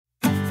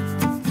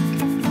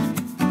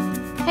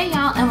Hey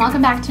y'all, and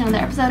welcome back to another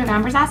episode of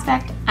Amber's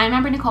Aspect. I'm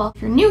Amber Nicole.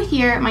 If you're new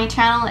here, my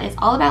channel is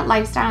all about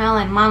lifestyle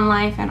and mom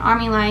life and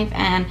army life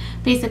and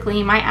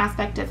basically my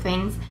aspect of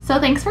things. So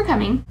thanks for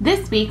coming.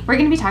 This week, we're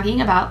going to be talking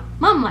about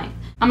mom life.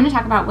 I'm going to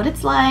talk about what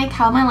it's like,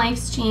 how my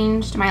life's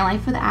changed, my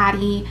life with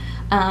Addie,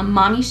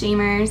 mommy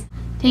shamers,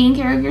 taking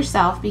care of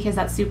yourself because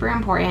that's super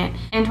important.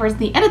 And towards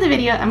the end of the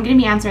video, I'm going to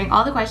be answering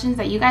all the questions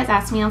that you guys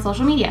asked me on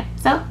social media.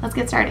 So let's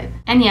get started.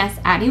 And yes,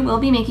 Addie will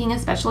be making a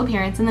special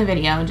appearance in the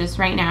video. Just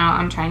right now,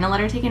 I'm trying to let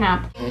her take a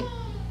nap.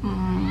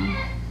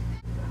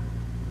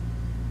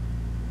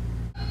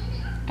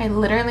 I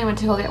literally went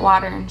to go get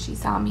water and she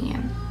saw me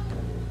and...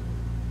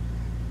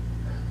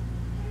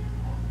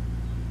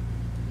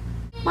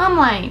 Mom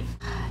life.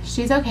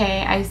 She's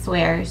okay, I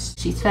swear.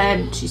 She's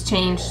fed, she's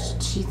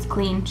changed, she's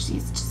clean,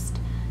 she's just...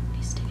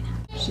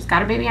 She's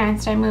got her Baby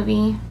Einstein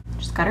movie.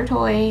 She's got her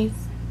toys.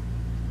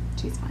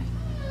 She's fine.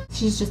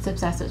 She's just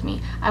obsessed with me.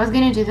 I was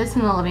gonna do this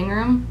in the living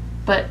room,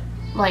 but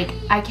like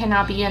I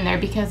cannot be in there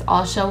because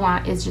all she'll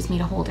want is just me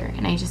to hold her.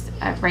 And I just,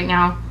 right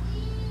now,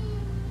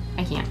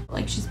 I can't.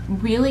 Like she's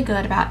really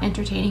good about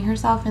entertaining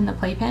herself in the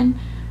playpen,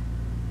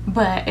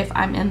 but if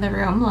I'm in the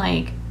room,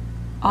 like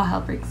all hell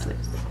breaks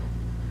loose.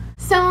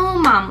 So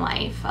mom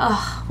life,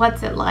 ugh,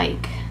 what's it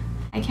like?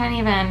 I can't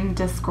even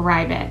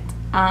describe it.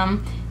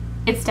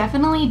 It's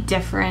definitely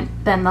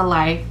different than the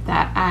life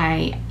that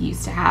I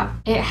used to have.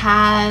 It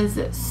has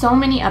so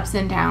many ups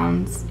and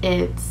downs.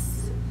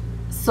 It's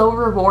so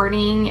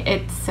rewarding.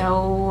 It's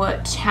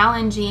so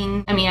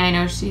challenging. I mean, I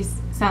know she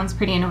sounds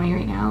pretty annoying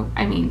right now.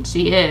 I mean,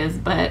 she is,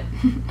 but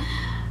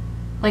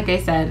like I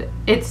said,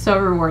 it's so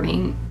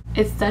rewarding.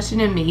 It's such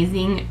an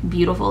amazing,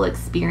 beautiful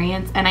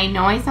experience. And I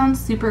know I sound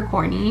super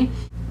corny,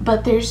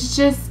 but there's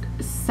just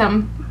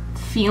some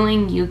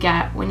feeling you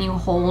get when you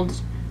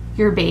hold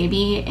your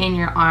baby in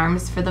your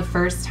arms for the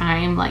first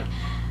time, like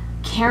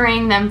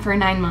carrying them for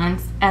 9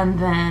 months and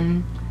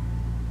then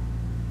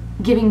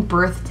giving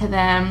birth to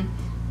them.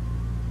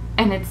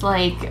 And it's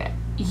like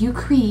you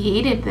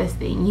created this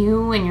thing,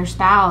 you and your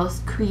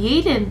spouse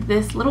created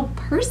this little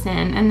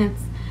person, and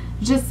it's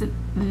just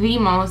the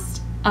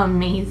most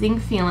amazing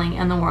feeling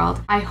in the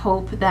world. I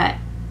hope that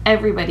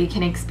everybody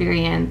can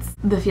experience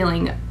the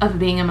feeling of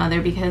being a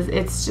mother because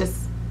it's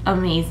just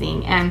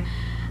amazing, and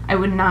I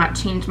would not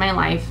change my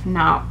life,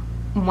 not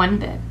one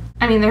bit.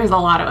 I mean, there's a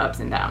lot of ups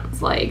and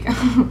downs. Like,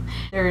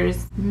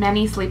 there's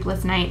many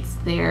sleepless nights.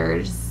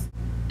 There's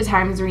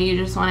times where you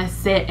just want to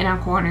sit in a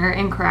corner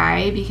and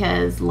cry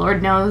because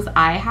Lord knows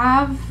I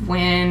have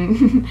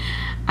when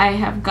I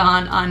have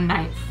gone on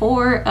night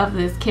 4 of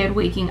this kid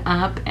waking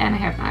up and I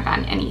have not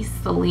gotten any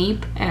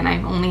sleep and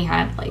I've only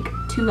had like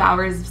 2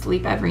 hours of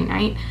sleep every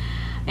night.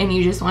 And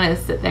you just want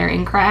to sit there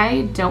and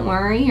cry. Don't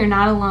worry, you're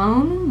not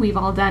alone. We've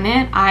all done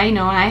it. I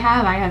know I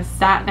have. I have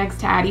sat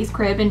next to Addie's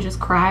crib and just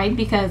cried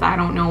because I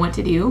don't know what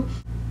to do.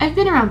 I've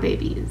been around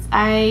babies.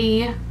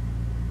 I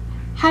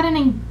had an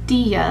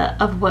idea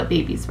of what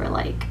babies were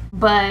like,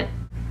 but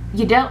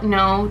you don't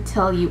know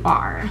till you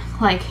are.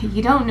 Like,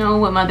 you don't know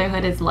what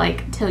motherhood is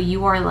like till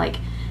you are like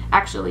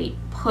actually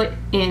put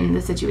in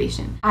the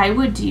situation. I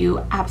would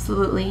do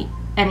absolutely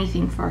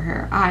anything for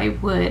her. I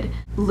would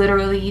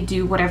literally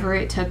do whatever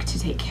it took to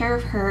take care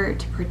of her,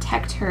 to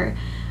protect her.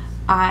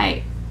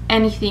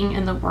 Anything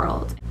in the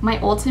world. My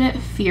ultimate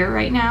fear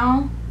right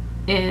now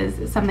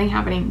is something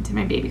happening to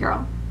my baby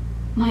girl.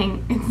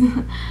 Like,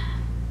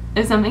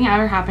 if something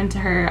ever happened to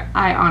her,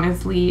 I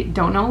honestly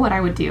don't know what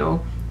I would do.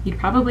 You'd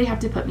probably have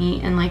to put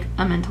me in like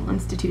a mental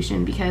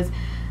institution because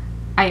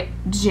I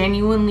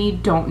genuinely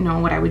don't know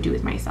what I would do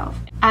with myself.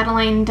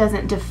 Adeline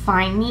doesn't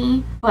define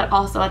me, but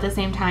also at the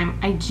same time,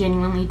 I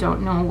genuinely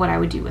don't know what I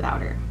would do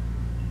without her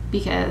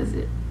because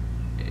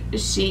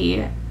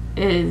she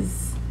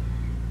is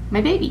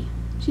my baby.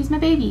 She's my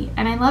baby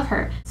and I love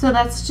her. So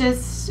that's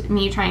just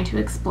me trying to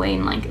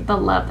explain like the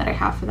love that I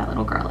have for that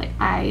little girl. Like,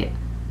 I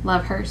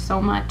love her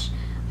so much.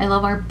 I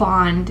love our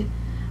bond.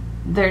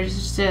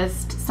 There's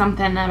just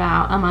something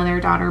about a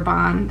mother-daughter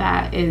bond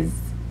that is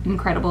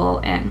incredible,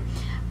 and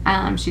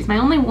she's my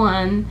only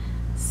one.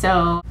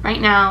 So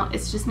right now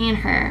it's just me and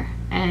her,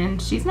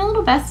 and she's my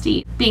little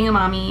bestie. Being a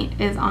mommy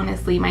is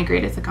honestly my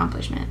greatest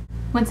accomplishment.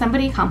 When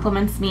somebody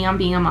compliments me on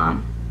being a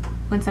mom,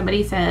 when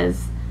somebody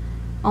says,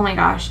 oh my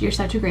gosh, you're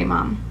such a great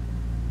mom,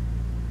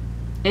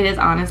 it is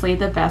honestly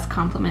the best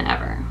compliment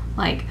ever.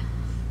 Like,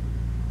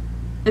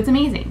 it's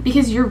amazing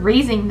because you're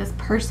raising this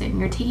person,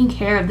 you're taking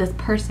care of this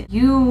person,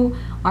 you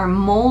are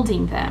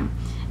molding them.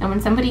 And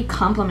when somebody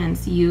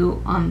compliments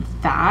you on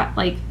that,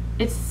 like,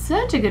 it's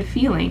such a good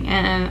feeling,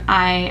 and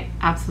I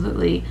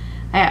absolutely,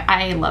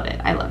 I love it.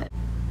 I love it.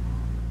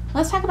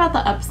 Let's talk about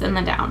the ups and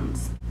the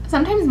downs.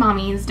 Sometimes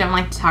mommies don't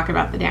like to talk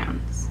about the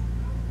downs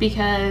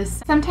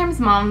because sometimes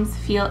moms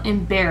feel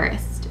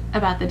embarrassed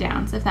about the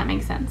downs, if that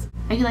makes sense.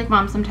 I feel like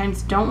moms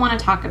sometimes don't want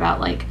to talk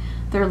about like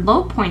their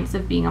low points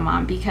of being a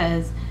mom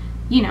because,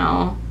 you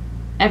know,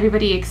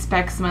 everybody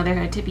expects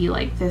motherhood to be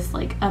like this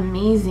like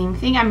amazing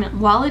thing. I mean,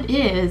 while it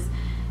is,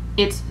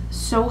 it's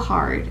so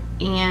hard,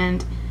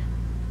 and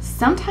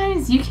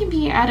sometimes you can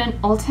be at an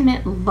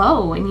ultimate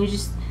low and you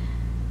just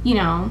you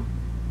know,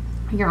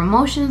 your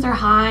emotions are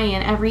high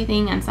and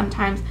everything, and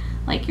sometimes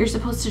like you're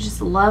supposed to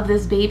just love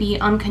this baby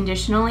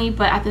unconditionally,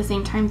 but at the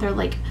same time they're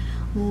like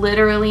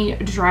literally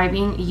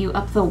driving you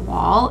up the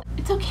wall.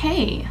 It's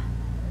okay.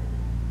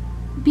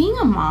 Being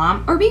a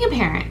mom or being a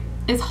parent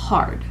is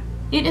hard.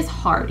 It is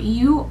hard.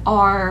 You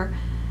are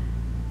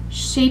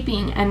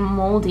shaping and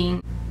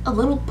molding a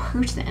little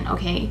person,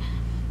 okay?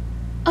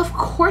 Of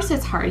course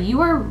it's hard.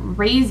 You are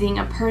raising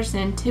a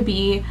person to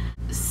be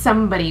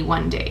somebody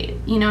one day,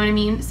 you know what I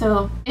mean?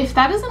 So if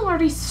that doesn't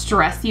already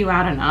stress you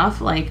out enough,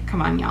 like,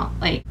 come on, y'all.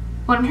 Like,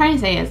 what I'm trying to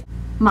say is,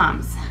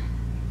 moms,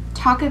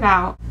 talk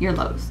about your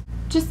lows.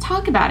 Just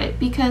talk about it,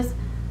 because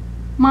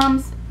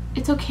moms,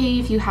 it's okay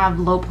if you have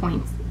low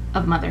points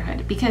of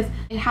motherhood, because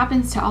it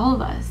happens to all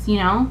of us, you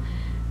know?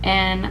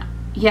 And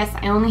yes,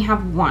 I only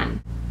have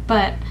one,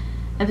 but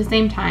at the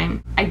same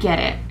time, I get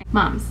it.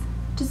 Moms,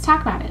 just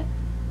talk about it.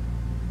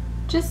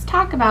 Just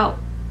talk about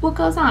what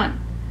goes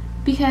on,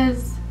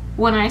 because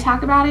when I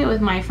talk about it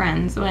with my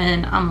friends,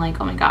 when I'm like,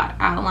 oh my God,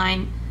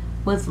 Adeline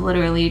was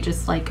literally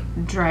just like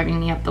driving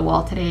me up the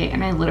wall today,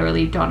 and I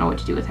literally don't know what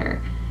to do with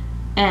her.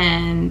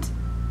 And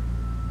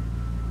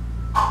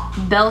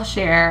they'll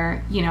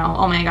share, you know,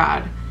 oh my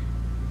God,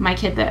 my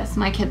kid this,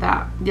 my kid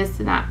that, this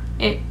and that.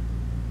 It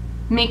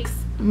makes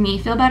me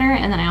feel better,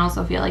 and then I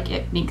also feel like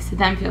it makes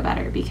them feel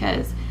better,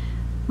 because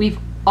we've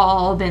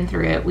all been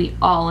through it. We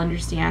all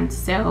understand.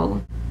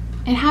 So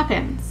it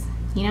happens,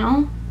 you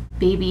know?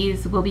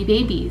 Babies will be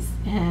babies,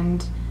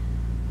 and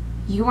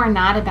you are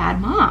not a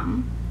bad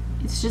mom.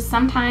 It's just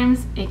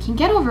sometimes it can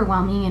get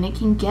overwhelming and it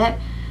can get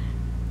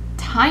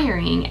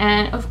tiring.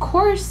 And of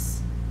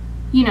course,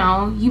 you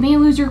know, you may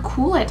lose your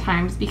cool at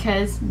times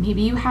because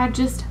maybe you had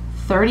just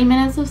 30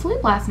 minutes of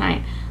sleep last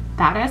night.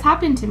 That has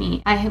happened to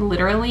me. I had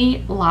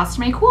literally lost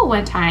my cool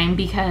one time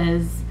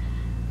because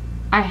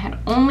I had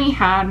only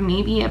had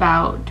maybe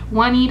about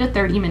 20 to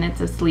 30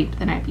 minutes of sleep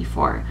the night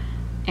before.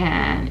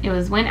 And it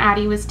was when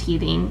Addie was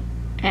teething,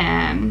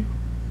 and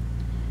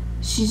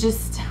she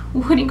just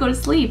wouldn't go to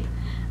sleep.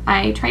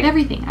 I tried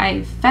everything.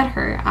 I fed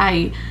her.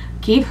 I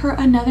gave her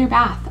another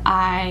bath.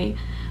 I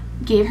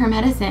gave her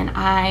medicine.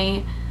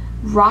 I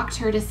rocked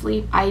her to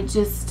sleep.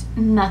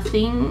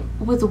 Nothing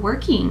was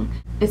working.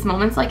 It's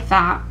moments like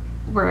that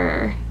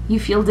where you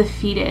feel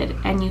defeated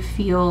and you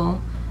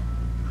feel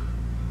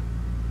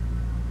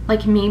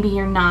like maybe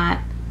you're not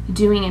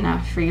doing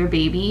enough for your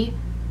baby.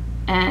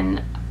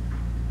 And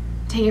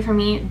take it from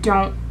me,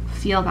 don't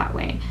feel that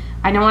way.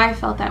 I know I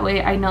felt that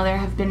way. I know there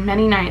have been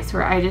many nights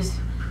where I just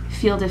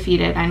feel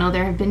defeated. I know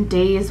there have been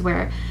days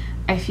where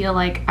I feel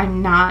like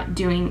I'm not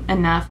doing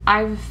enough.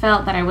 I've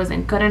felt that I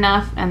wasn't good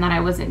enough and that I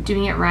wasn't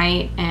doing it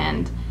right.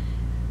 And,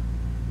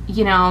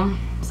 you know,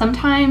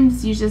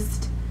 sometimes you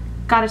just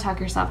gotta talk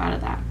yourself out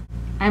of that.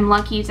 I'm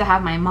lucky to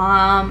have my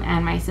mom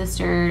and my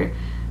sister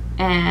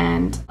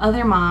and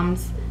other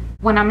moms.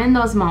 When I'm in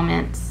those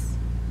moments,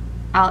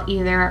 I'll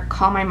either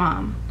call my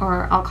mom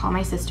or I'll call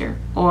my sister,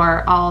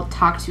 or I'll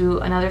talk to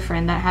another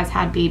friend that has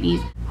had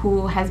babies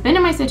who has been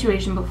in my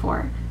situation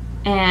before.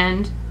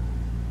 And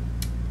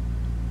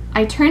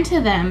I turn to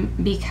them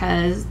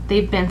because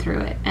they've been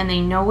through it and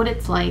they know what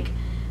it's like,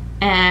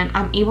 and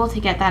I'm able to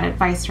get that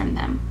advice from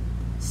them.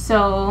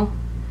 So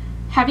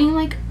having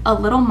like a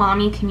little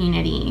mommy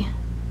community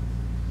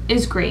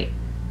is great,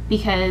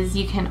 because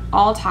you can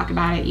all talk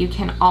about it. You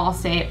can all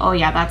say, oh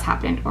yeah, that's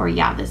happened, or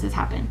yeah, this has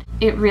happened.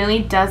 It really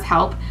does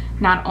help.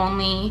 Not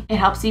only it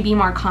helps you be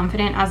more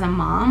confident as a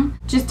mom,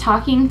 just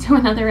talking to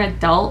another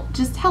adult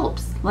just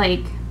helps.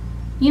 Like,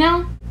 you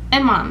know?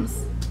 And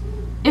moms,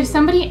 if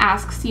somebody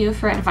asks you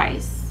for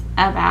advice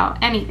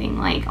about anything,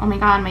 like, oh my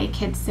God, my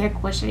kid's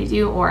sick, what should I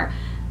do? Or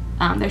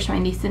they're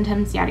showing these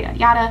symptoms, yada, yada,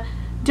 yada.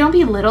 Don't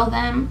belittle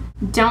them.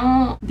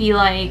 Don't be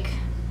like,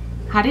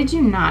 how did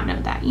you not know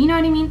that? You know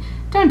what I mean?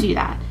 Don't do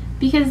that,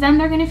 because then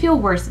they're going to feel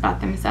worse about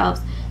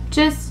themselves.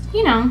 Just,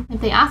 you know,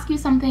 if they ask you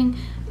something,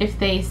 if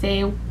they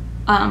say,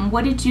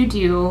 what did you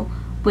do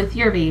with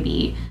your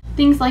baby?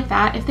 Things like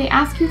that. If they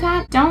ask you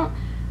that, don't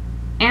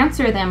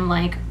answer them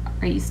like,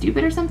 are you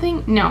stupid or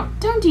something? No,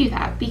 don't do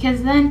that,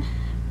 because then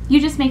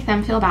you just make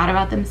them feel bad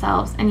about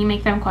themselves and you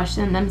make them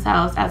question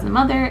themselves as a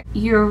mother.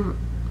 You're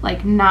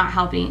like not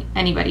helping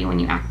anybody when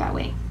you act that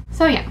way.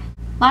 So yeah,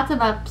 lots of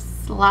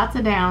ups, lots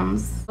of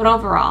downs, but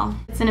overall,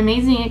 it's an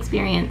amazing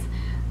experience.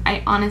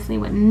 I honestly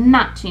would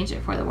not change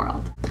it for the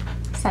world.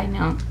 Side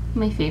note,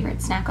 my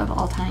favorite snack of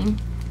all time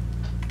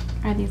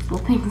are these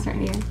little things right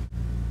here.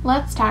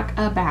 Let's talk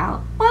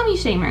about mommy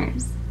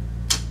shamers.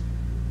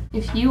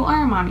 If you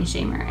are a mommy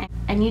shamer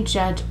and you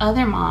judge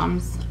other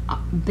moms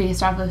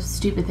based off of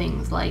stupid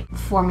things like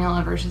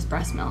formula versus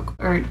breast milk,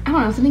 or I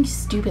don't know, something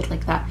stupid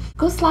like that,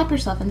 go slap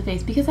yourself in the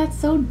face, because that's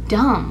so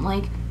dumb.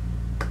 Like,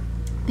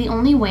 the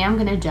only way I'm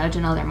gonna judge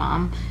another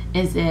mom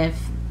is if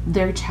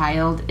their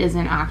child is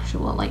in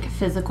actual like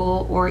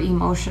physical or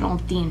emotional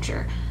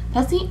danger.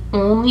 That's the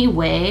only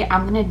way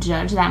I'm gonna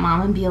judge that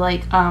mom and be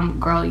like,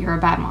 girl, you're a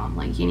bad mom.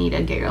 Like, you need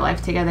to get your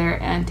life together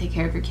and take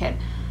care of your kid.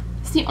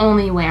 It's the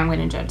only way I'm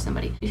gonna judge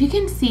somebody. If you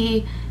can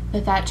see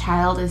that that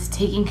child is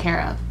taken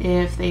care of,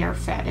 if they are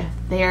fed, if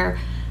they're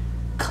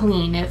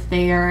clean, if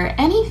they're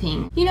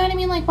anything. You know what I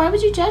mean? Like, why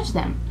would you judge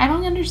them? I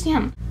don't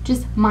understand.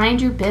 Just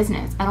mind your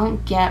business. I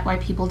don't get why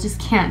people just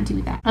can't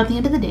do that. At the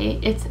end of the day,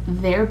 it's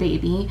their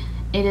baby.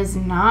 It is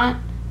not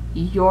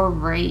your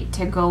right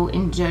to go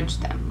and judge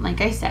them.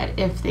 Like I said,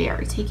 if they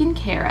are taken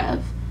care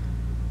of,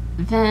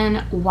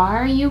 then why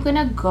are you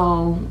gonna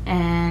go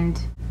and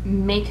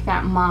make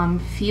that mom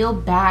feel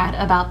bad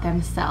about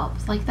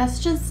themselves? Like, that's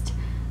just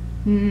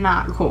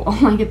not cool.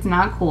 Like, it's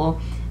not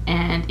cool.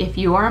 And if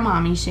you are a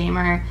mommy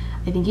shamer,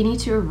 I think you need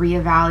to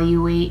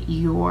reevaluate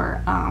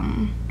your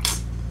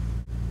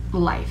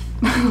life,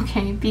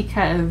 okay?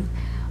 Because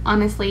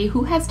honestly,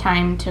 who has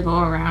time to go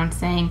around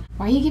saying,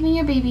 why are you giving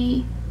your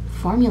baby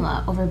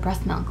formula over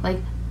breast milk? Like,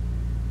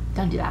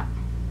 don't do that.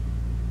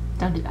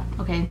 Don't do that,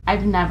 okay?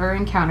 I've never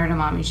encountered a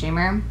mommy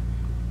shamer.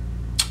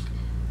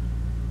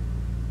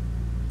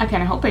 I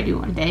kind of hope I do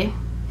one day,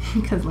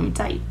 because let me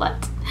tell you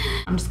what,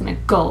 I'm just gonna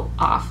go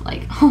off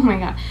like, oh my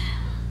god,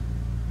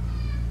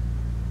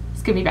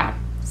 it's gonna be bad.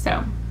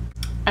 So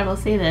I will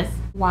say this,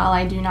 while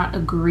I do not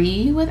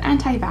agree with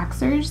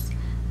anti-vaxxers,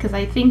 because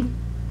I think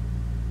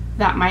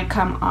that might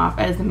come off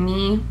as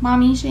me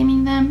mommy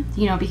shaming them,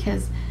 you know,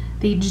 because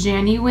they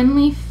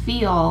genuinely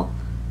feel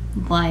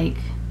like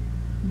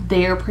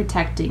they're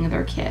protecting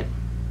their kid.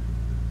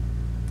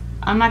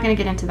 I'm not going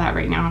to get into that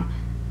right now,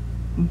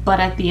 but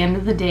at the end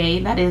of the day,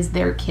 that is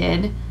their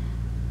kid.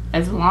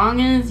 As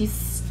long as you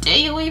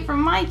stay away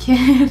from my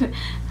kid,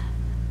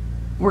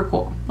 we're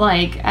cool.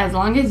 Like, as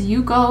long as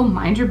you go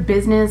mind your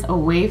business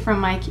away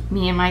from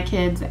me and my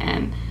kids,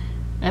 and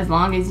as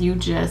long as you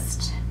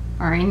just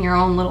are in your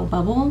own little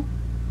bubble,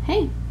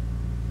 hey,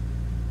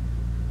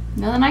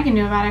 nothing I can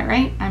do about it,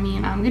 right? I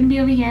mean, I'm gonna be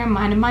over here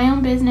minding my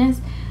own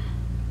business,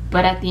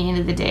 but at the end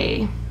of the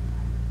day,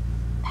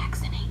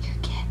 vaccinate your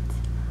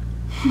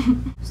kids.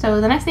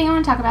 So the next thing I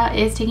want to talk about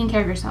is taking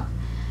care of yourself.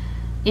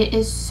 It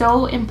is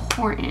so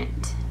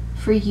important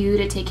for you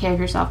to take care of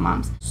yourself,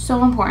 moms.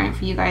 So important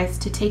for you guys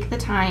to take the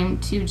time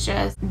to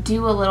just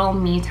do a little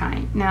me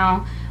time.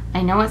 Now,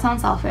 I know it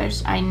sounds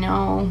selfish. I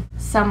know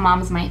some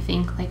moms might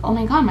think like, oh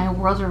my god, my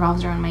world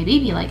revolves around my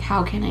baby. Like,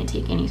 how can I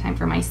take any time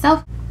for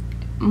myself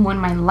when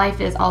my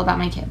life is all about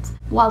my kids?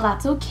 While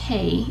that's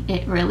okay,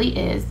 it really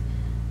is,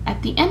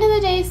 at the end of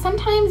the day,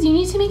 sometimes you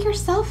need to make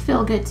yourself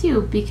feel good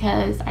too,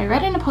 because I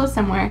read in a post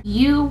somewhere,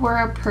 you were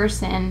a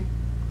person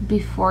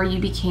before you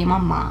became a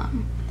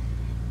mom.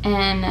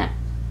 And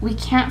we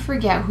can't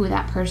forget who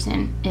that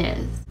person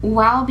is.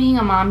 While being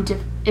a mom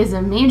is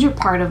a major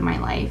part of my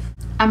life,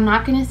 I'm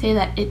not gonna say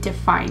that it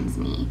defines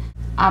me.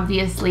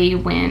 Obviously,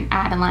 when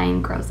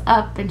Adeline grows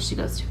up and she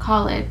goes to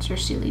college or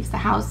she leaves the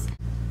house,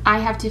 I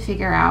have to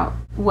figure out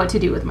what to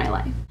do with my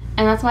life.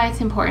 And that's why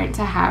it's important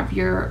to have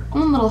your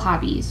own little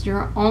hobbies,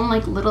 your own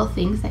like little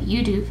things that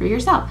you do for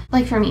yourself.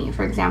 Like for me,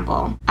 for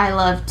example, I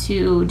love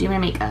to do my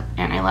makeup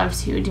and I love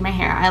to do my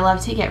hair. I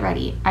love to get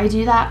ready. I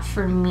do that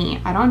for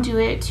me. I don't do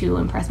it to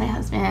impress my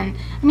husband.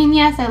 I mean,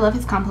 yes, I love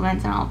his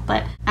compliments and all,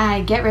 but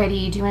I get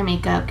ready, do my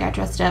makeup, get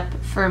dressed up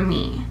for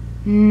me,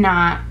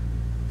 not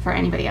for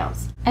anybody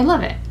else. I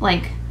love it.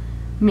 Like,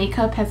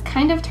 makeup has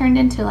kind of turned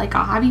into like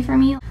a hobby for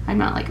me. I'm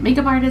not like a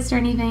makeup artist or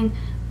anything,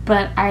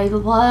 but I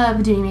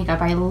love doing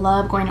makeup. I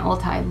love going to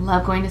Ulta. I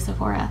love going to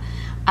Sephora.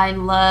 I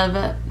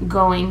love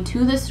going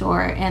to the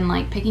store and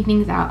like picking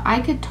things out. I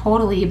could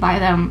totally buy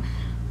them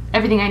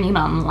everything I need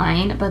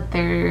online, but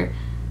they're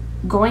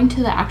going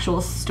to the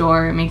actual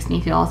store makes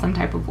me feel some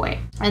type of way.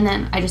 And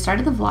then I just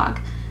started the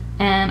vlog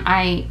and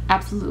I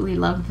absolutely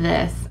love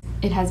this.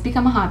 It has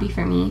become a hobby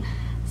for me,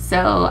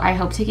 so I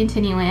hope to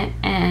continue it,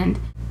 and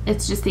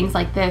it's just things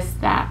like this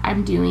that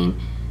I'm doing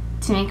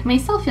to make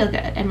myself feel good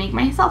and make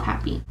myself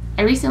happy.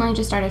 I recently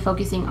just started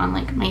focusing on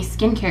like my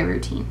skincare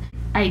routine.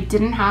 I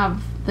didn't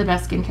have the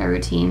best skincare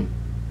routine.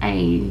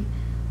 I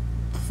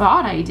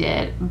thought I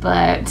did,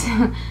 but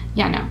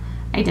yeah, no,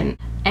 I didn't.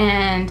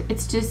 And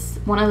it's just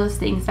one of those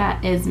things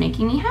that is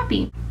making me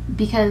happy,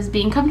 because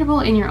being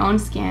comfortable in your own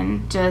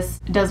skin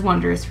just does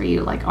wonders for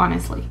you, like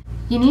honestly.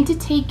 You need to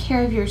take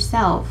care of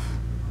yourself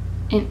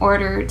in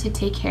order to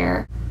take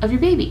care of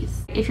your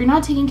babies. If you're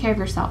not taking care of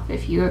yourself,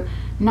 if you're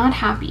not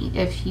happy,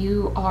 if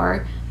you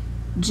are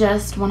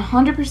just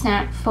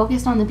 100%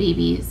 focused on the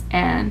babies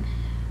and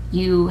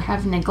you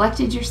have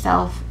neglected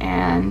yourself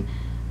and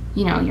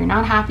you know, you're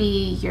not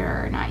happy,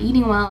 you're not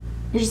eating well,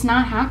 you're just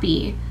not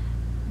happy,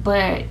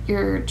 but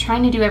you're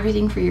trying to do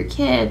everything for your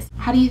kids,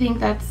 how do you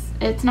think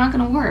it's not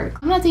gonna work?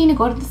 I'm not saying to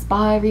go to the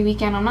spa every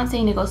weekend. I'm not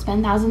saying to go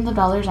spend thousands of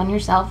dollars on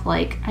yourself.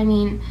 Like, I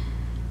mean,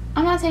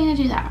 I'm not saying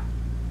to do that.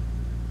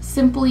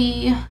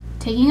 Simply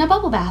taking a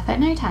bubble bath at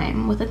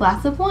nighttime with a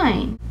glass of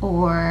wine,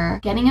 or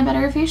getting a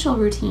better facial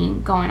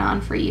routine going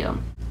on for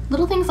you.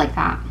 Little things like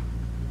that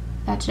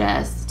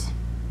just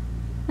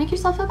make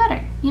yourself feel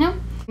better, you know?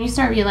 When you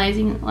start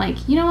realizing,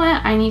 like, you know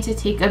what, I need to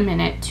take a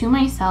minute to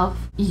myself,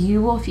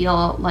 you will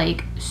feel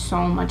like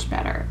so much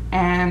better.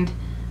 And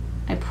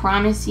I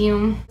promise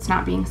you, it's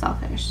not being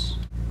selfish.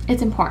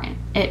 It's important.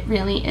 It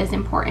really is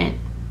important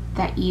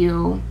that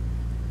you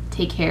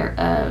take care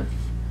of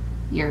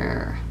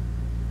your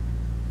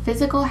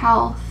physical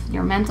health,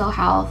 your mental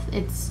health.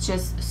 It's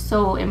just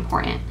so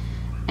important,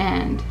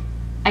 and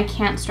I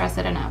can't stress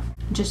it enough.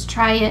 Just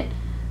try it.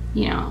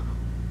 You know,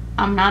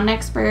 I'm not an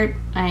expert.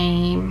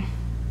 I'm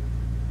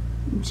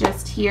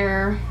just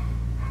here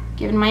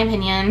giving my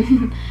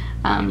opinion.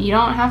 You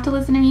don't have to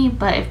listen to me,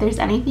 but if there's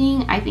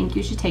anything I think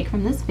you should take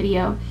from this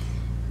video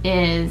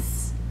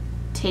is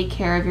take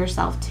care of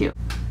yourself too.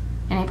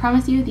 And I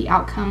promise you the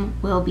outcome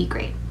will be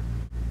great.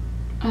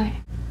 Okay,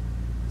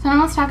 so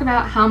now let's talk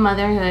about how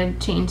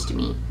motherhood changed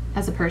me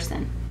as a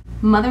person.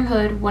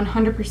 Motherhood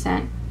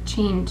 100%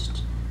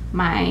 changed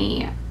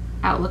my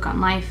outlook on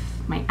life,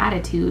 my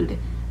attitude,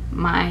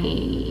 my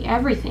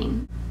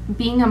everything.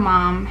 Being a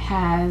mom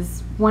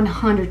has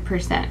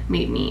 100%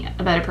 made me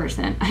a better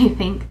person. I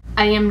think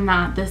I am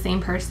not the same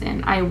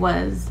person I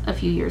was a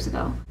few years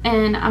ago.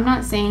 And I'm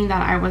not saying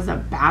that I was a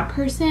bad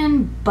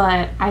person,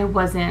 but I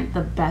wasn't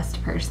the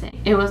best person.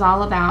 It was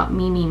all about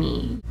me, me,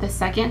 me. The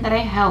second that I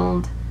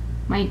held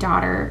my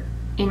daughter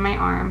in my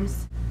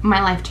arms,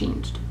 my life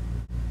changed.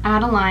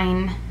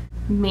 Adeline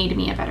made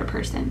me a better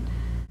person.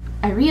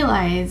 I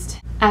realized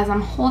as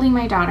I'm holding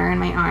my daughter in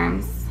my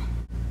arms,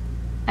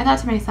 I thought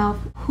to myself,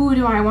 who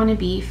do I want to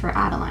be for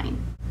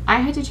Adeline? I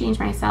had to change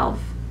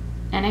myself,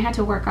 and I had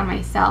to work on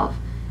myself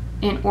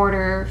in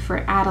order for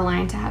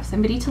Adeline to have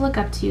somebody to look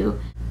up to,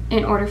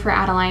 in order for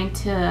Adeline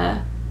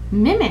to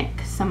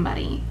mimic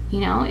somebody.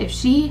 You know, if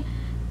she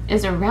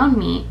is around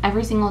me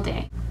every single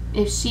day,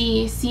 if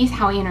she sees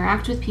how I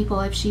interact with people,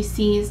 if she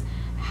sees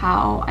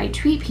how I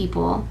treat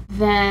people,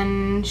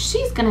 then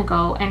she's gonna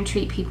go and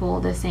treat people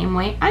the same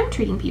way I'm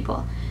treating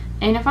people.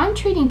 And if I'm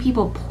treating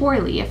people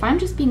poorly, if I'm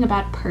just being a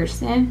bad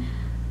person,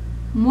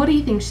 what do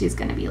you think she's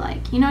gonna be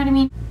like? You know what I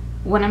mean?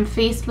 When I'm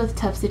faced with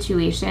tough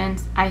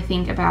situations, I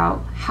think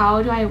about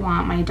how do I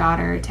want my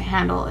daughter to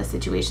handle a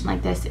situation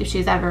like this if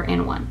she's ever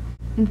in one.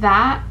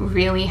 That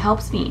really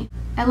helps me.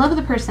 I love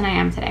the person I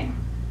am today.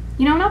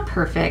 You know, I'm not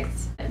perfect.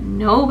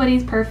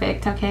 Nobody's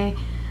perfect, okay?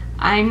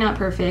 I'm not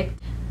perfect.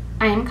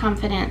 I am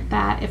confident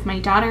that if my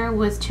daughter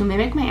was to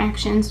mimic my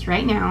actions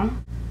right now,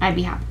 I'd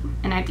be happy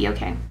and I'd be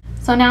okay.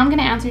 So now I'm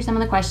gonna answer some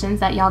of the questions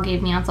that y'all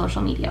gave me on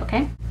social media,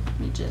 okay? Let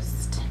me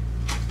just,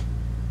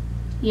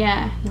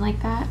 yeah, you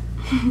like that?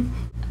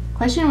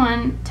 Question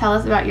 1, tell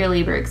us about your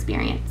labor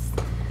experience.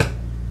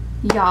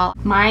 Y'all,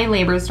 my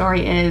labor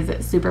story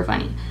is super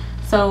funny.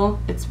 So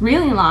it's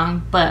really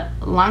long, but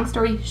long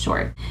story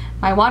short,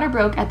 my water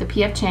broke at the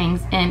PF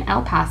Chang's in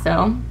El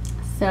Paso.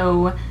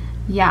 So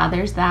yeah,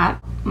 there's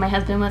that. My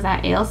husband was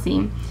at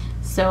ALC.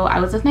 So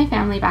I was with my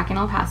family back in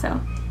El Paso,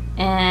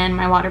 and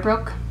my water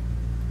broke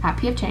at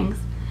PF Chang's.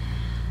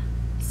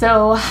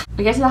 So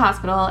we get to the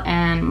hospital,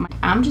 and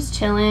I'm just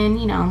chilling,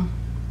 you know.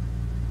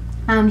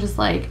 I'm just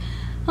like,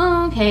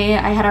 oh, okay.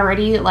 I had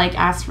already like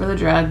asked for the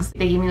drugs.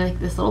 They gave me like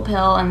this little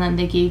pill, and then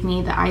they gave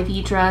me the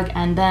IV drug,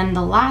 and then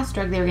the last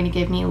drug they were gonna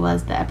give me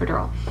was the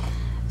epidural.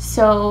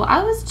 So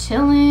I was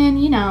chilling,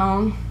 you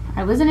know.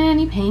 I wasn't in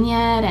any pain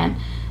yet, and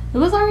it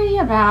was already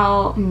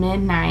about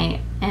midnight,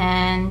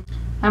 and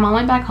my mom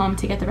went back home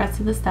to get the rest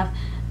of the stuff,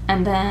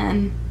 and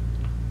then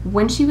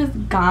when she was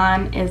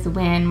gone is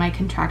when my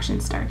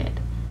contractions started.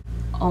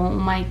 Oh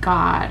my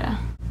God.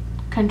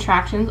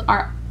 Contractions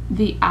are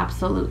the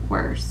absolute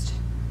worst.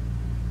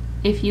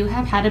 If you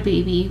have had a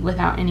baby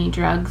without any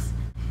drugs,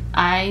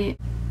 I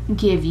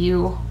give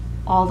you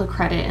all the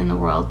credit in the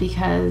world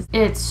because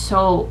it's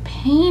so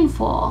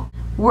painful.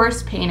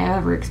 Worst pain I've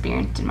ever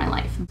experienced in my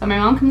life. So my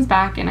mom comes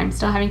back and I'm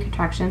still having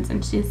contractions,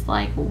 and she's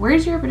like, well,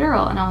 where's your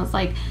epidural? And I was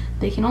like,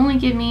 they can only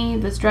give me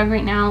this drug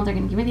right now. They're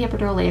gonna give me the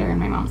epidural later. And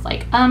my mom's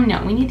like,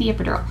 no, we need the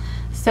epidural.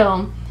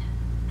 So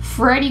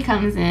Freddie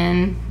comes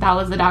in. That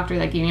was the doctor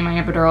that gave me my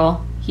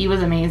epidural. He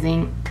was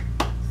amazing.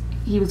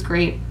 He was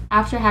great.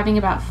 After having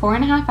about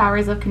 4.5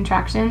 hours of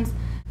contractions,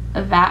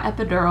 that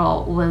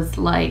epidural was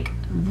like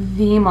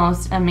the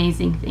most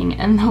amazing thing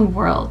in the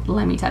world.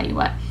 Let me tell you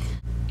what.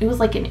 It was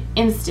like an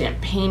instant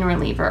pain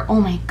reliever.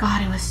 Oh my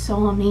God, it was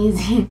so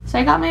amazing. So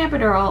I got my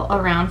epidural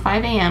around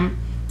 5 a.m.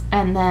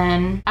 And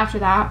then after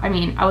that, I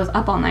mean, I was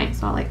up all night,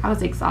 so I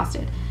was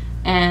exhausted.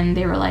 And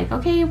they were like,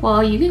 okay,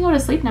 well, you can go to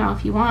sleep now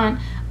if you want.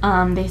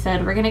 They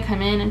said, we're gonna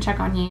come in and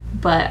check on you.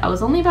 But I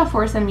was only about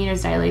 4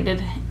 centimeters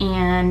dilated,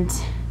 and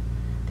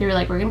they were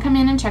like, we're gonna come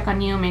in and check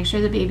on you, make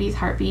sure the baby's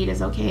heartbeat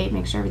is okay,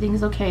 make sure everything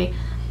is okay.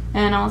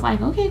 And I was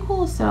like, okay,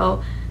 cool.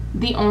 So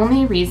the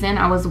only reason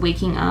I was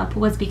waking up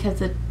was because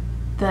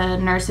the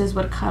nurses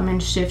would come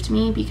and shift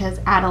me because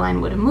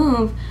Adeline would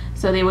move,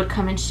 so they would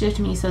come and shift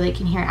me so they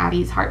can hear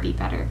Addie's heartbeat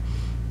better.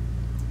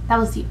 That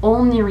was the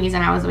only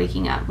reason I was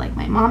waking up. Like,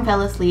 my mom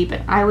fell asleep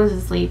and I was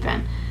asleep,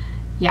 and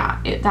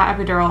yeah, that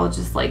epidural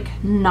just like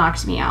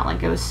knocked me out.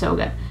 Like, it was so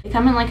good. They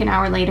come in like an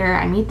hour later,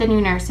 I meet the new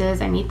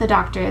nurses, I meet the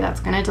doctor that's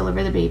gonna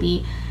deliver the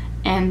baby,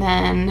 and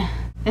then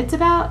it's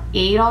about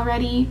 8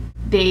 already.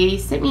 They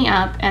sit me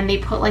up and they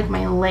put like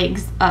my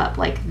legs up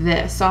like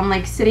this. So I'm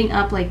like sitting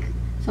up like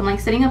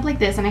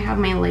this, and I have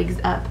my legs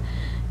up.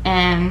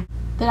 And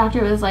the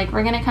doctor was like,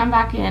 we're gonna come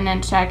back in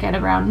and check at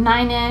around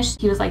 9-ish.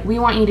 He was like, we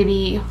want you to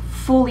be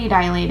fully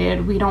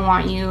dilated. We don't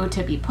want you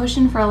to be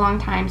pushing for a long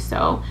time,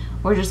 so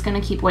we're just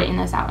gonna keep waiting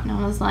this out. And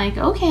I was like,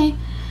 okay.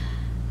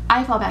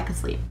 I fell back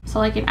asleep. So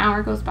like an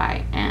hour goes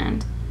by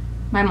and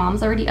my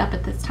mom's already up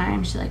at this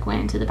time. She like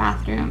went into the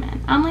bathroom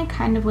and I'm like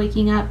kind of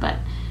waking up, but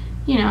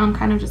you know, I'm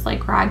kind of just like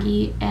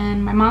groggy,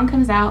 and my mom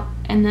comes out,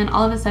 and then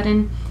all of a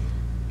sudden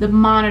the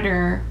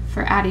monitor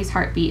for Addie's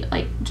heartbeat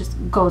like just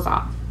goes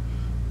off.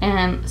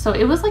 And so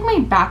it was like my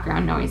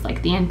background noise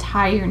like the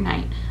entire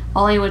night.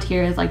 All I would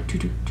hear is like doo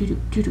doo doo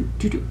doo doo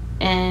doo doo,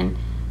 and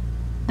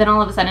then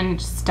all of a sudden it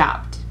just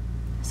stopped.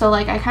 So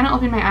like I kind of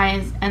opened my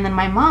eyes, and then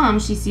my mom,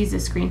 she sees the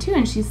screen too,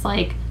 and she's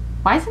like,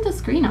 why isn't the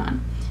screen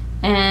on?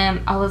 And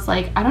I was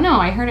like, I don't know,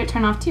 I heard it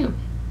turn off too.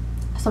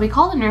 So we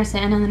called the nurse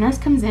in, and the nurse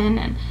comes in,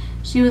 and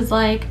she was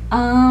like,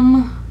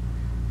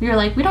 we were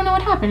like, we don't know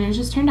what happened, and it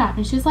just turned off.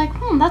 And she was like,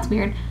 that's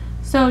weird.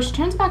 So she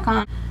turns back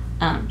on.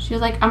 She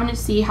was like, I'm gonna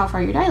see how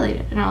far you're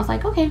dilated. And I was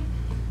like, okay.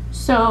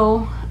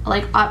 So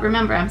like,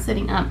 remember, I'm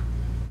sitting up.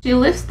 She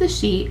lifts the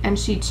sheet and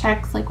she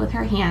checks like with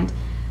her hand,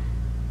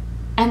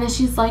 and then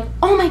she's like,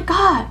 oh my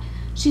God.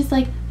 She's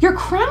like, you're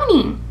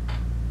crowning.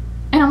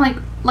 And I'm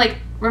like,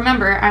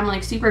 remember, I'm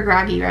like super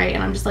groggy, right?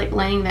 And I'm just like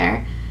laying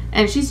there,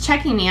 and she's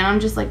checking me, and I'm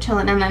just like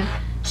chilling. And then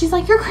she's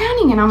like, you're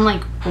crowning. And I'm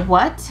like,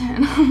 what?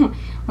 And I'm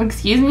like,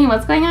 excuse me,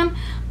 what's going on?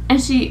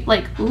 And she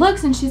like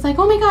looks, and she's like,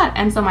 oh my God.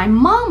 And so my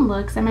mom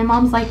looks, and my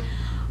mom's like,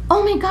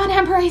 oh my God,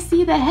 Amber, I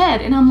see the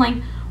head. And I'm like,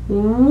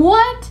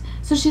 what?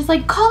 So she's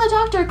like, call the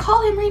doctor,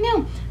 call him right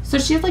now. So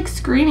she's like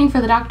screaming for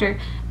the doctor.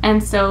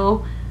 And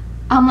so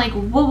I'm like,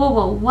 whoa, whoa,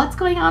 whoa, what's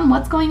going on?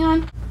 What's going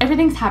on?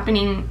 Everything's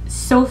happening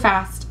so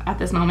fast at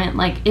this moment.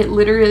 Like it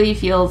literally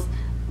feels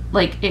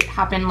like it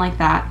happened like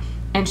that.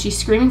 And she's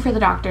screaming for the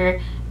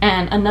doctor,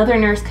 and another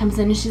nurse comes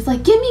in, and she's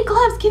like, give me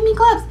gloves, give me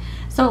gloves.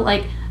 So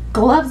like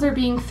gloves are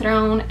being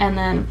thrown, and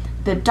then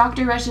the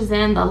doctor rushes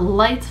in, the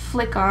lights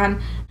flick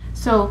on.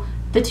 So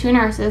the two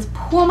nurses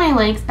pull my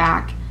legs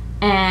back,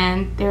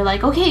 and they're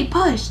like, okay,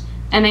 push.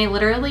 And I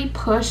literally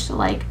pushed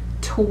like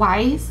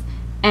twice,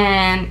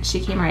 and she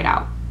came right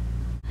out.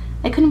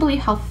 I couldn't believe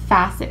how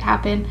fast it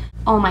happened.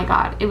 Oh my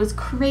God, it was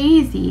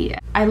crazy.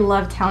 I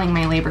love telling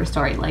my labor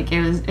story. Like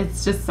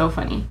it's just so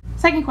funny.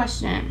 Second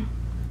question,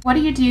 what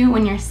do you do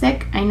when you're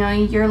sick? I know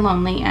you're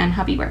lonely and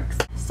hubby works.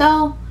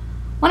 So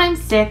when I'm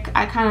sick,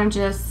 I kind of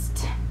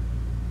just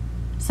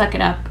suck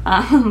it up.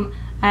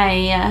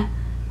 I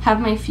have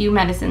my few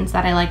medicines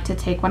that I like to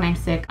take when I'm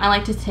sick. I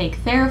like to take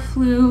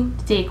Theraflu,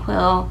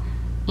 Dayquil,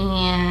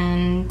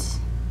 and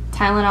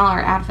Tylenol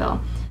or Advil.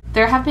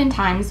 There have been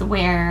times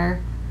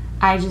where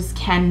I just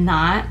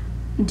cannot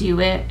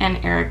do it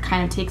and Eric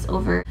kind of takes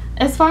over.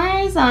 As far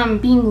as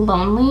being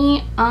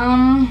lonely,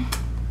 I'm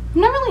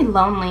not really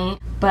lonely,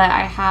 but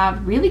I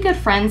have really good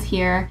friends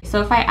here.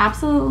 So if I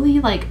absolutely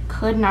like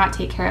could not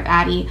take care of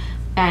Addie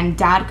and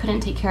Dad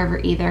couldn't take care of her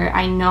either,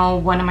 I know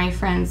one of my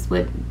friends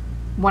would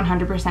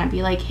 100%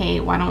 be like,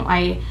 hey, why don't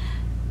I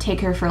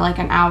take her for like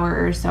an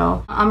hour or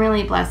so. I'm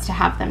really blessed to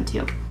have them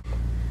too.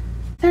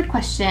 Third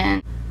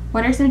question,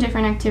 what are some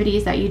different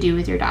activities that you do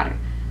with your daughter?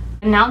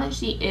 Now that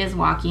she is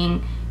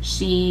walking,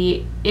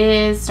 she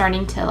is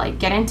starting to like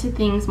get into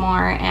things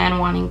more and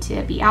wanting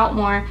to be out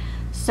more.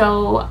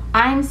 So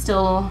I'm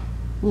still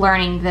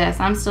learning this.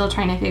 I'm still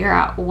trying to figure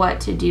out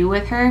what to do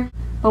with her.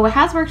 But what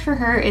has worked for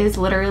her is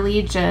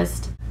literally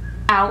just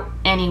out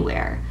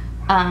anywhere.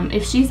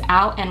 If she's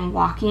out and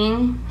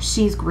walking,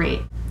 she's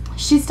great.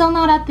 She's still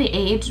not at the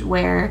age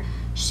where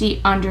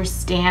she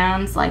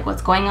understands like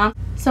what's going on.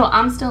 So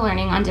I'm still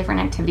learning on different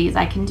activities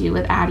I can do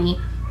with Addie.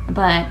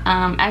 But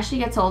as she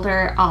gets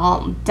older,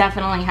 I'll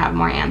definitely have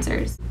more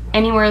answers.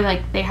 Anywhere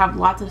like they have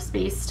lots of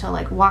space to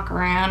like walk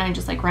around and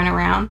just like run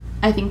around,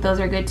 I think those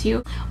are good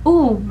too.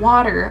 Oh,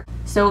 water.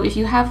 So if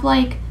you have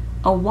like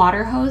a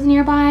water hose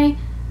nearby,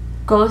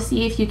 go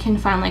see if you can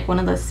find like one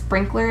of those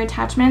sprinkler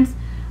attachments.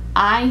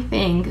 I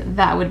think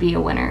that would be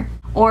a winner.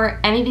 Or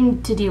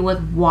anything to do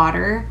with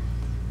water,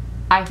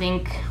 I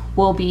think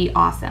will be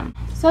awesome.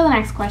 So the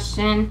next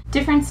question,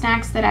 different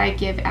snacks that I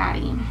give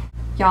Addie.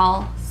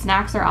 Y'all,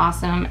 snacks are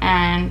awesome,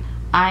 and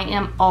I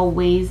am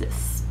always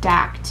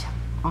stacked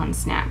on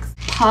snacks.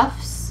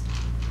 Puffs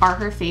are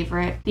her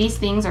favorite. These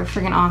things are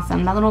freaking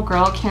awesome. That little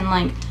girl can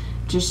like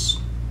just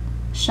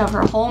shove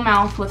her whole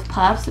mouth with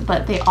puffs,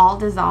 but they all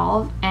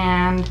dissolve,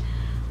 and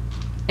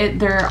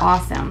they're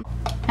awesome.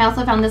 I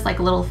also found this like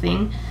little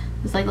thing,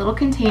 this like little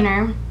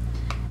container.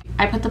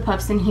 I put the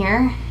puffs in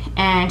here,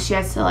 and she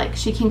has to like,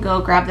 she can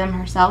go grab them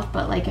herself,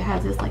 but like it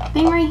has this like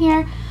thing right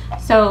here.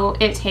 So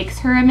it takes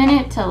her a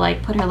minute to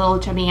like put her little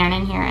chubby hand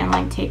in here and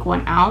like take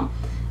one out.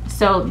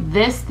 So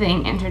this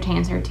thing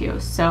entertains her too.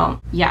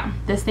 So yeah,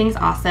 this thing's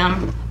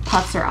awesome.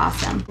 Puffs are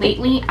awesome.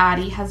 Lately,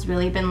 Addie has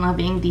really been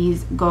loving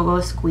these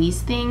Go-Go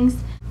Squeeze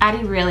things.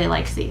 Addie really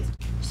likes these.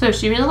 So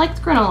she really likes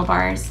granola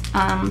bars.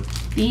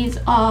 These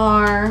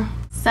are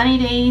Sunny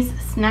Days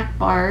snack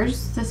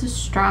bars. This is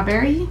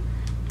strawberry,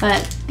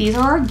 but these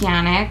are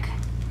organic.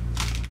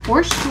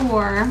 For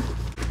sure,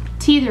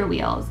 teether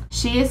wheels.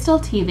 She is still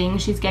teething.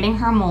 She's getting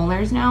her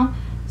molars now.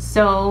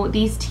 So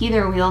these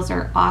teether wheels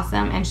are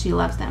awesome and she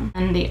loves them.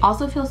 And they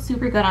also feel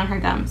super good on her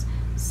gums.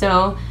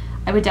 So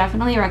I would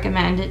definitely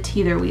recommend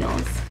teether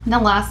wheels. The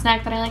last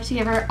snack that I like to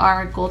give her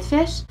are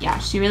goldfish. Yeah,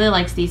 she really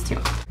likes these too.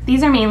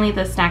 These are mainly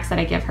the snacks that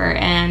I give her,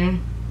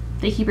 and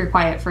they keep her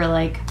quiet for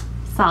like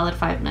solid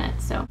 5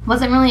 minutes. So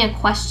wasn't really a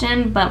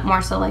question, but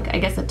more so like I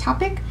guess a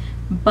topic.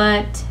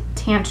 But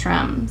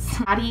tantrums.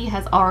 Addie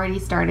has already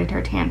started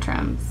her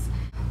tantrums.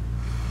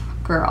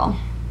 Girl,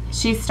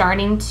 she's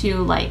starting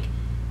to like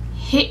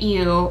hit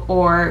you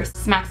or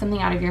smack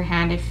something out of your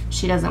hand if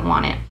she doesn't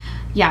want it.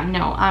 Yeah,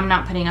 no, I'm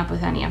not putting up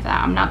with any of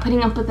that. I'm not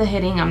putting up with the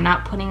hitting. I'm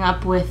not putting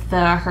up with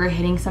her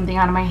hitting something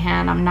out of my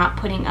hand. I'm not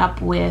putting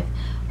up with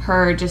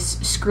her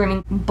just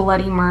screaming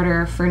bloody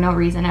murder for no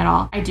reason at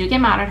all. I do get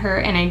mad at her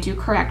and I do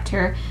correct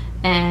her,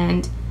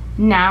 and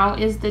now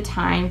is the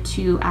time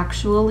to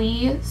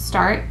actually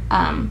start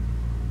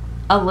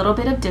a little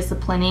bit of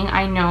disciplining.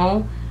 I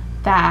know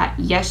that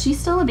yes, she's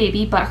still a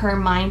baby, but her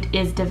mind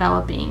is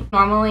developing.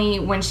 Normally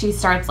when she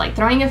starts like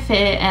throwing a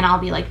fit and I'll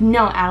be like,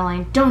 no,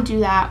 Adeline, don't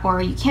do that,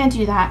 or you can't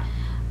do that,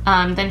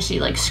 then she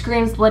like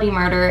screams bloody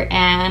murder,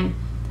 and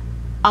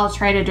I'll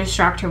try to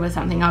distract her with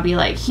something. I'll be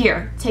like,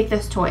 here, take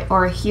this toy,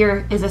 or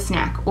here is a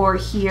snack, or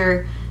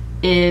here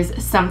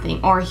is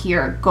something, or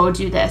here, go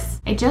do this.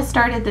 I just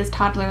started this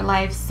toddler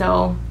life,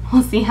 so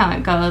we'll see how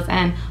it goes,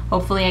 and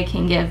hopefully I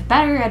can give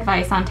better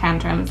advice on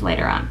tantrums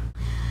later on.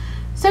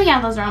 So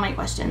yeah, those are all my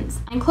questions.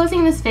 In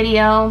closing this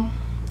video,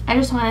 I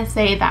just want to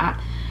say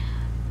that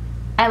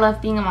I love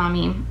being a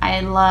mommy. I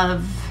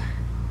love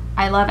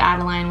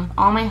Adeline with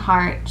all my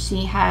heart.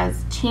 She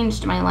has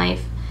changed my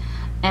life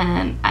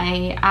and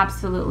I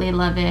absolutely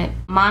love it.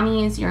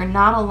 Mommies, you're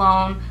not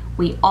alone.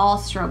 We all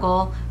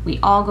struggle. We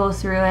all go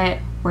through it.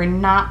 We're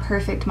not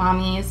perfect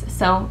mommies,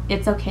 so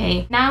it's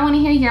okay. Now I want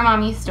to hear your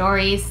mommy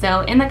stories,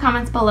 so in the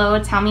comments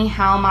below, tell me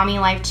how mommy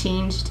life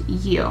changed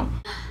you.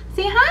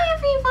 Say hi,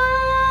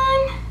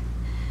 everyone!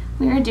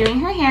 We are doing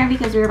her hair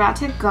because we're about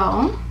to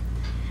go.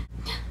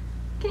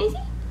 Can you see?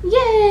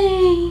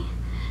 Yay!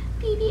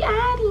 Baby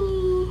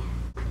Addie.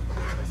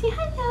 Say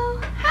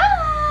hello.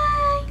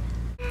 Hi!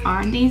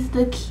 Aren't these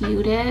the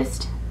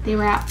cutest? They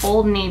were at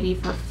Old Navy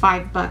for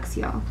 $5,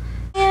 y'all.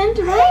 And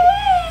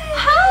right?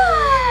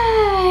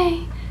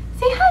 Hi!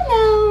 Say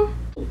hello.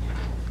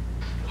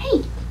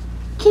 Hey,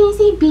 can you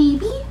say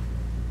baby?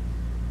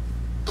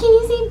 Can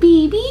you say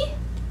baby?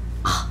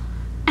 Oh,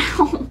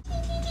 ow.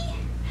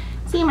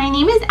 See, my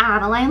name is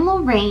Adeline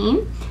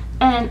Lorraine,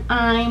 and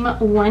I'm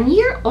 1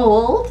 year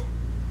old.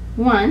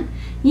 One.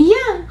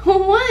 Yeah,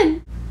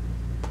 1.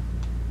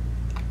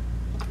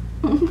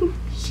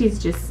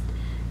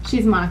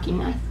 She's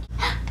mocking us.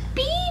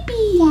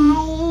 Baby!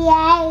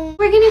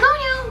 We're gonna go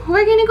now.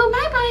 We're gonna go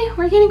bye-bye.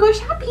 We're gonna go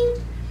shopping.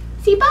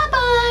 Say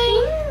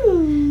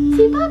bye-bye.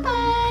 Say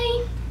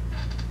bye-bye.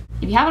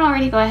 If you haven't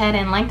already, go ahead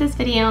and like this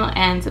video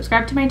and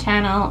subscribe to my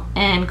channel,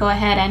 and go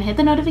ahead and hit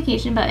the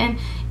notification button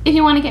if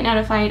you want to get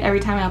notified every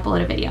time I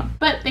upload a video.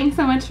 But thanks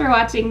so much for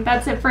watching.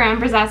 That's it for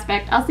Amber's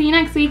Aspect. I'll see you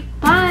next week.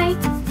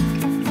 Bye!